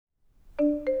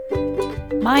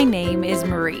My name is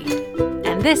Marie,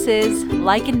 and this is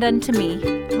Likened Unto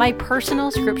Me, my personal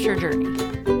scripture journey.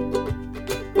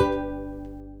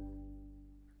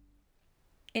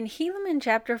 In Helaman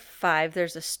chapter 5,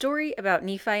 there's a story about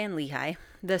Nephi and Lehi,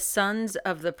 the sons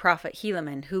of the prophet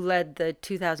Helaman, who led the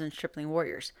 2,000 stripling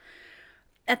warriors.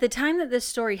 At the time that this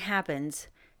story happens,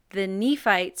 the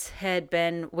Nephites had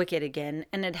been wicked again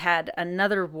and had had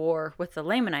another war with the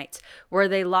Lamanites, where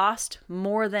they lost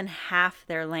more than half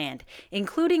their land,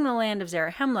 including the land of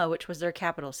Zarahemla, which was their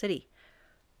capital city.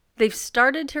 They've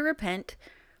started to repent,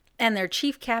 and their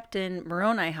chief captain,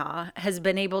 Moronihah, has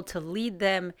been able to lead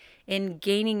them in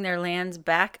gaining their lands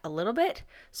back a little bit,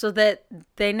 so that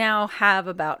they now have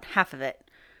about half of it.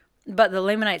 But the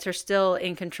Lamanites are still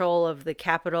in control of the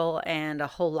capital and a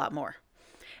whole lot more.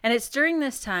 And it's during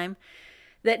this time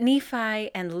that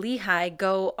Nephi and Lehi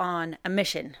go on a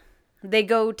mission. They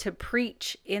go to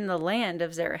preach in the land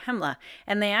of Zarahemla,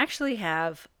 and they actually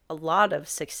have a lot of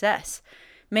success.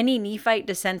 Many Nephite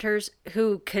dissenters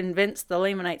who convinced the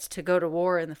Lamanites to go to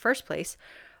war in the first place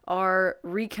are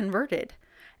reconverted,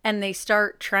 and they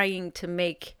start trying to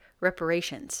make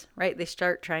reparations, right? They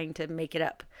start trying to make it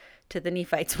up to the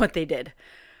Nephites what they did.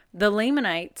 The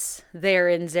Lamanites there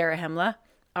in Zarahemla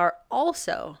are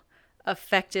also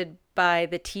affected by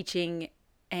the teaching,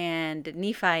 and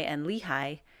Nephi and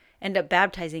Lehi end up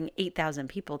baptizing 8,000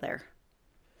 people there.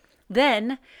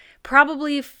 Then,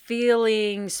 probably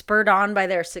feeling spurred on by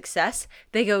their success,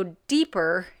 they go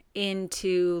deeper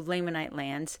into Lamanite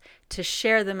lands to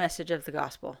share the message of the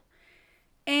gospel.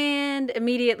 And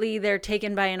immediately they're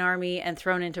taken by an army and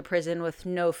thrown into prison with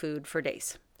no food for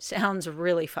days. Sounds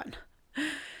really fun.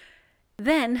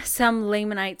 Then some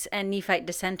Lamanites and Nephite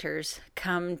dissenters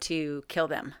come to kill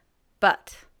them.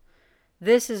 But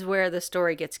this is where the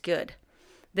story gets good.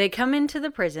 They come into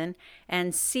the prison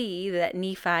and see that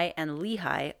Nephi and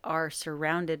Lehi are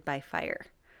surrounded by fire.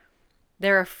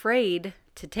 They're afraid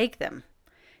to take them.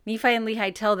 Nephi and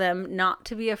Lehi tell them not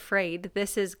to be afraid.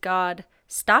 This is God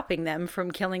stopping them from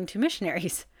killing two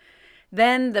missionaries.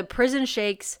 Then the prison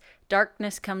shakes,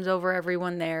 darkness comes over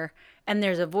everyone there, and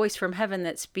there's a voice from heaven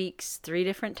that speaks 3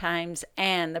 different times,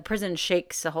 and the prison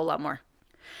shakes a whole lot more.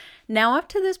 Now, up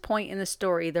to this point in the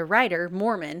story, the writer,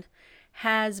 Mormon,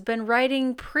 has been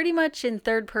writing pretty much in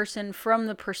third person from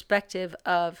the perspective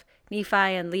of Nephi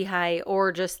and Lehi,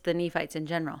 or just the Nephites in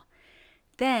general.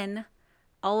 Then,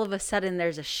 all of a sudden,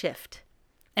 there's a shift,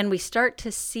 and we start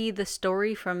to see the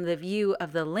story from the view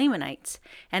of the Lamanites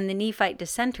and the Nephite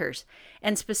dissenters,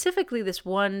 and specifically this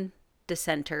one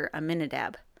dissenter,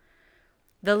 Aminadab.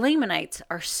 The Lamanites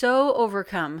are so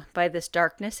overcome by this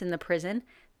darkness in the prison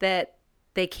that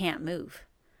they can't move.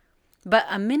 But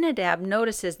Aminadab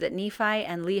notices that Nephi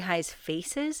and Lehi's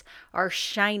faces are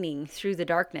shining through the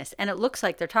darkness, and it looks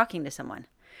like they're talking to someone.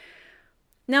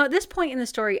 Now, at this point in the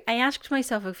story, I asked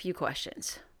myself a few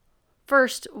questions.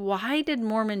 First, why did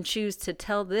Mormon choose to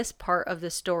tell this part of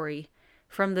the story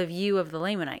from the view of the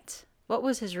Lamanites? What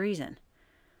was his reason?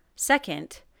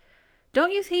 Second,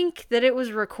 don't you think that it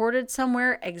was recorded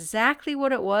somewhere exactly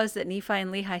what it was that Nephi and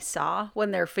Lehi saw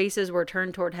when their faces were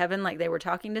turned toward heaven like they were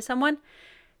talking to someone?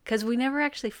 Because we never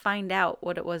actually find out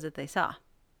what it was that they saw.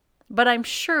 But I'm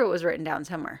sure it was written down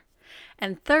somewhere.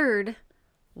 And third,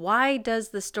 why does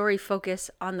the story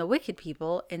focus on the wicked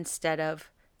people instead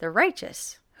of the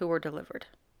righteous who were delivered?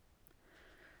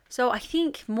 So I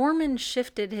think Mormon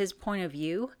shifted his point of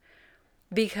view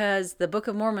because the Book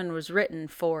of Mormon was written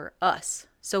for us,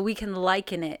 so we can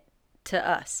liken it to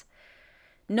us.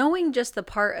 Knowing just the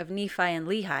part of Nephi and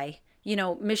Lehi,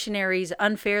 missionaries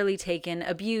unfairly taken,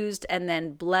 abused, and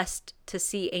then blessed to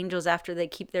see angels after they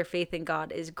keep their faith in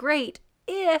God is great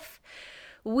if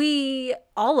we,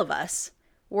 all of us,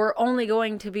 were only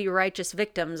going to be righteous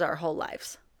victims our whole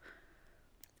lives.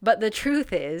 But the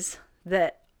truth is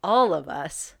that all of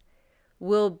us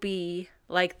will be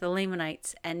like the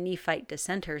Lamanites and Nephite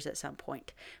dissenters at some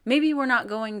point. Maybe we're not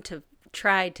going to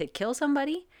try to kill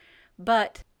somebody,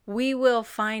 but we will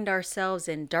find ourselves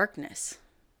in darkness,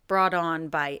 brought on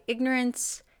by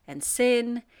ignorance and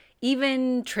sin,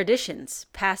 even traditions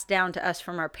passed down to us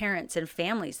from our parents and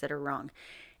families that are wrong.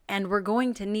 And we're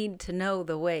going to need to know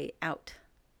the way out.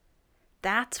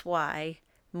 That's why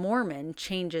Mormon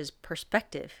changes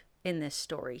perspective in this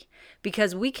story,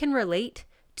 because we can relate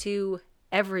to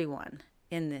everyone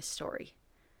in this story.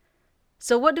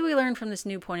 So what do we learn from this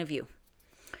new point of view?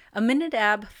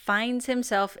 Aminadab finds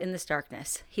himself in this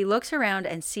darkness. He looks around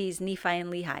and sees Nephi and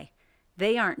Lehi.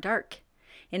 They aren't dark.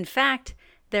 In fact,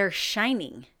 they're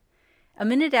shining.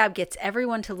 Aminadab gets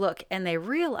everyone to look, and they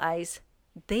realize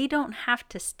they don't have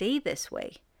to stay this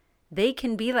way. they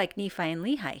can be like Nephi and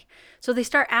Lehi. So they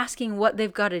start asking what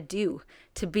they've got to do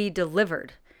to be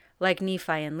delivered like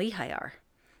Nephi and Lehi are.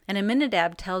 And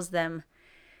Amminadab tells them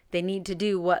they need to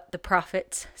do what the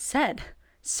prophets said.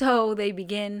 So they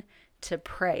begin to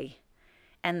pray.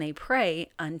 And they pray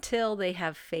until they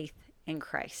have faith in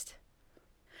Christ.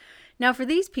 Now, for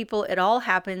these people, it all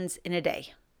happens in a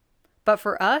day. But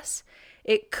for us,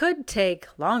 it could take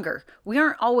longer. We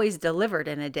aren't always delivered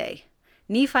in a day.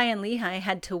 Nephi and Lehi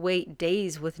had to wait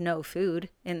days with no food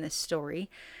in this story.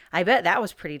 I bet that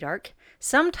was pretty dark.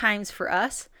 Sometimes for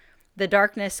us, the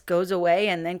darkness goes away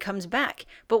and then comes back.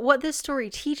 But what this story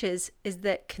teaches is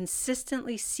that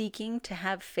consistently seeking to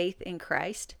have faith in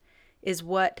Christ is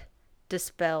what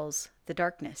dispels the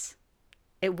darkness.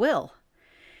 It will.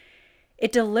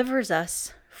 It delivers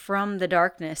us from the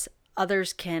darkness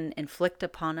others can inflict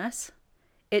upon us.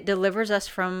 It delivers us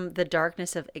from the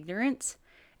darkness of ignorance,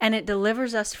 and it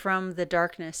delivers us from the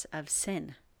darkness of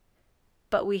sin.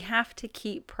 But we have to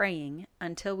keep praying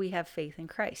until we have faith in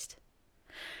Christ.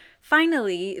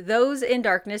 Finally, those in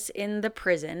darkness in the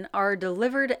prison are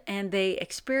delivered and they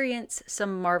experience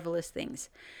some marvelous things.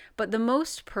 But the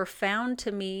most profound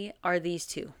to me are these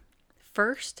two.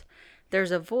 First,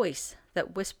 there's a voice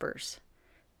that whispers,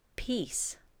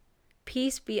 "Peace.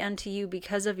 Peace be unto you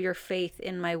because of your faith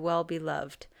in my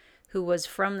well-beloved, who was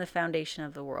from the foundation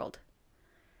of the world."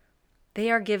 They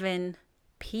are given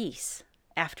peace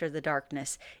after the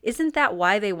darkness. Isn't that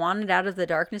why they wanted out of the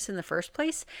darkness in the first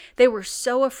place? They were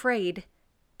so afraid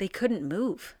they couldn't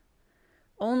move.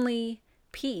 Only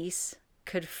peace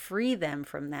could free them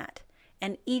from that,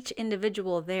 and each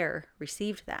individual there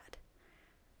received that.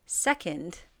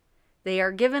 Second, they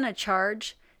are given a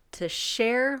charge to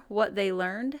share what they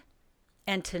learned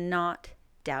and to not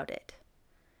doubt it.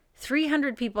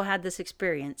 300 people had this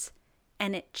experience,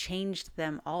 and it changed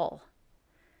them all.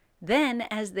 Then,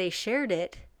 as they shared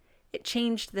it, it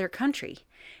changed their country.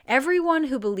 Everyone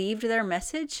who believed their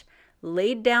message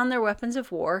laid down their weapons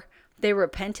of war, they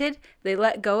repented, they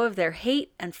let go of their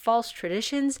hate and false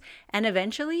traditions, and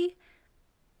eventually,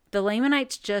 the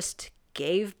Lamanites just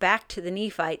gave back to the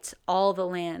Nephites all the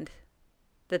land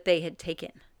that they had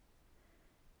taken.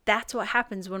 That's what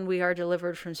happens when we are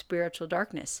delivered from spiritual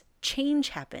darkness. Change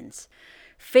happens.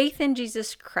 Faith in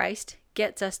Jesus Christ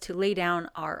gets us to lay down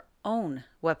our own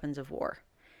weapons of war.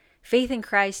 Faith in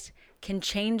Christ can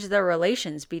change the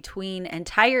relations between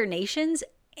entire nations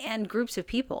and groups of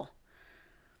people.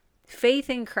 Faith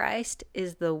in Christ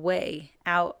is the way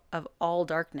out of all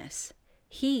darkness.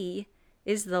 He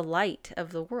is the light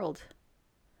of the world.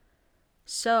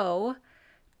 So,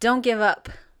 don't give up.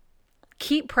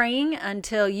 Keep praying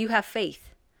until you have faith.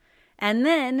 And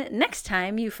then next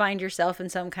time you find yourself in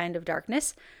some kind of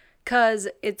darkness, because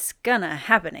it's gonna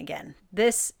happen again.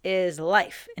 This is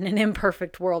life in an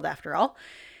imperfect world after all.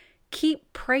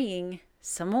 Keep praying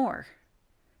some more.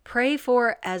 Pray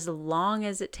for as long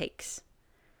as it takes,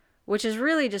 which is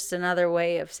really just another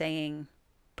way of saying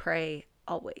pray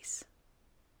always.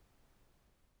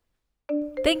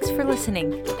 Thanks for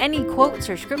listening. Any quotes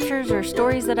or scriptures or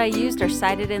stories that I used are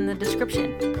cited in the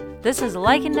description. This is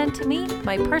likened unto me,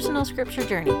 my personal scripture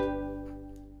journey.